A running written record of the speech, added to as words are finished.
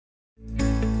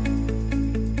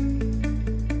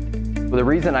The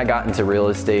reason I got into real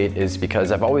estate is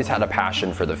because I've always had a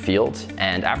passion for the field,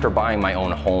 and after buying my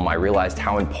own home, I realized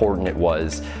how important it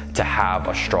was to have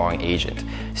a strong agent.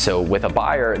 So with a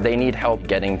buyer, they need help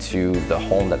getting to the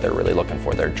home that they're really looking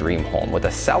for, their dream home. With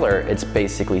a seller, it's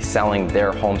basically selling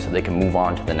their home so they can move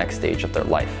on to the next stage of their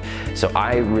life. So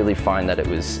I really find that it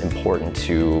was important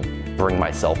to bring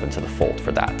myself into the fold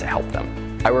for that, to help them.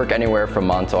 I work anywhere from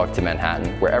Montaulk to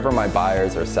Manhattan. Wherever my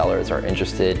buyers or sellers are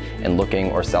interested in looking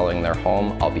or selling their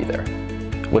home, I'll be there.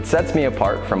 What sets me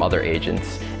apart from other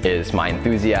agents is my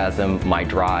enthusiasm, my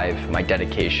drive, my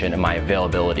dedication, and my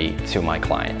availability to my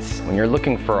clients. When you're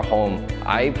looking for a home,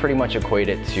 I pretty much equate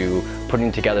it to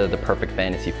putting together the perfect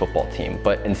fantasy football team.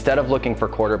 But instead of looking for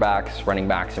quarterbacks, running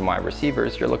backs, and wide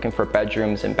receivers, you're looking for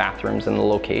bedrooms and bathrooms and the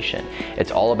location.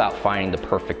 It's all about finding the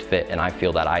perfect fit, and I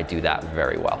feel that I do that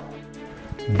very well.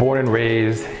 Born and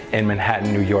raised in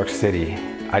Manhattan, New York City,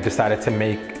 I decided to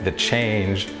make the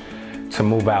change to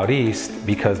move out east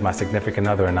because my significant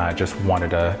other and I just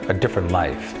wanted a different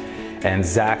life. And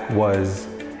Zach was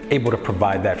able to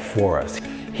provide that for us.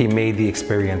 He made the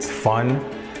experience fun,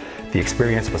 the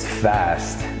experience was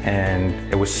fast, and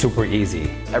it was super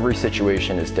easy. Every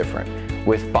situation is different.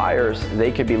 With buyers,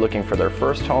 they could be looking for their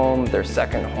first home, their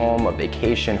second home, a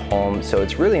vacation home. So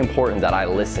it's really important that I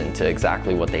listen to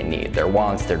exactly what they need, their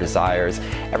wants, their desires,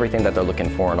 everything that they're looking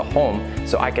for in a home,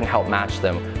 so I can help match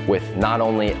them with not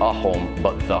only a home,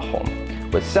 but the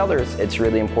home. With sellers, it's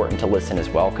really important to listen as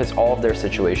well because all of their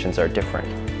situations are different.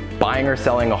 Buying or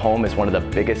selling a home is one of the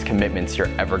biggest commitments you're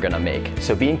ever gonna make.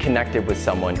 So being connected with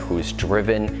someone who's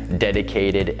driven,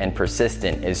 dedicated, and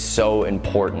persistent is so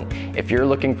important. If you're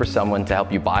looking for someone to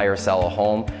help you buy or sell a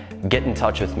home, get in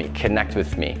touch with me, connect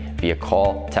with me via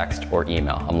call, text, or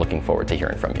email. I'm looking forward to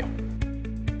hearing from you.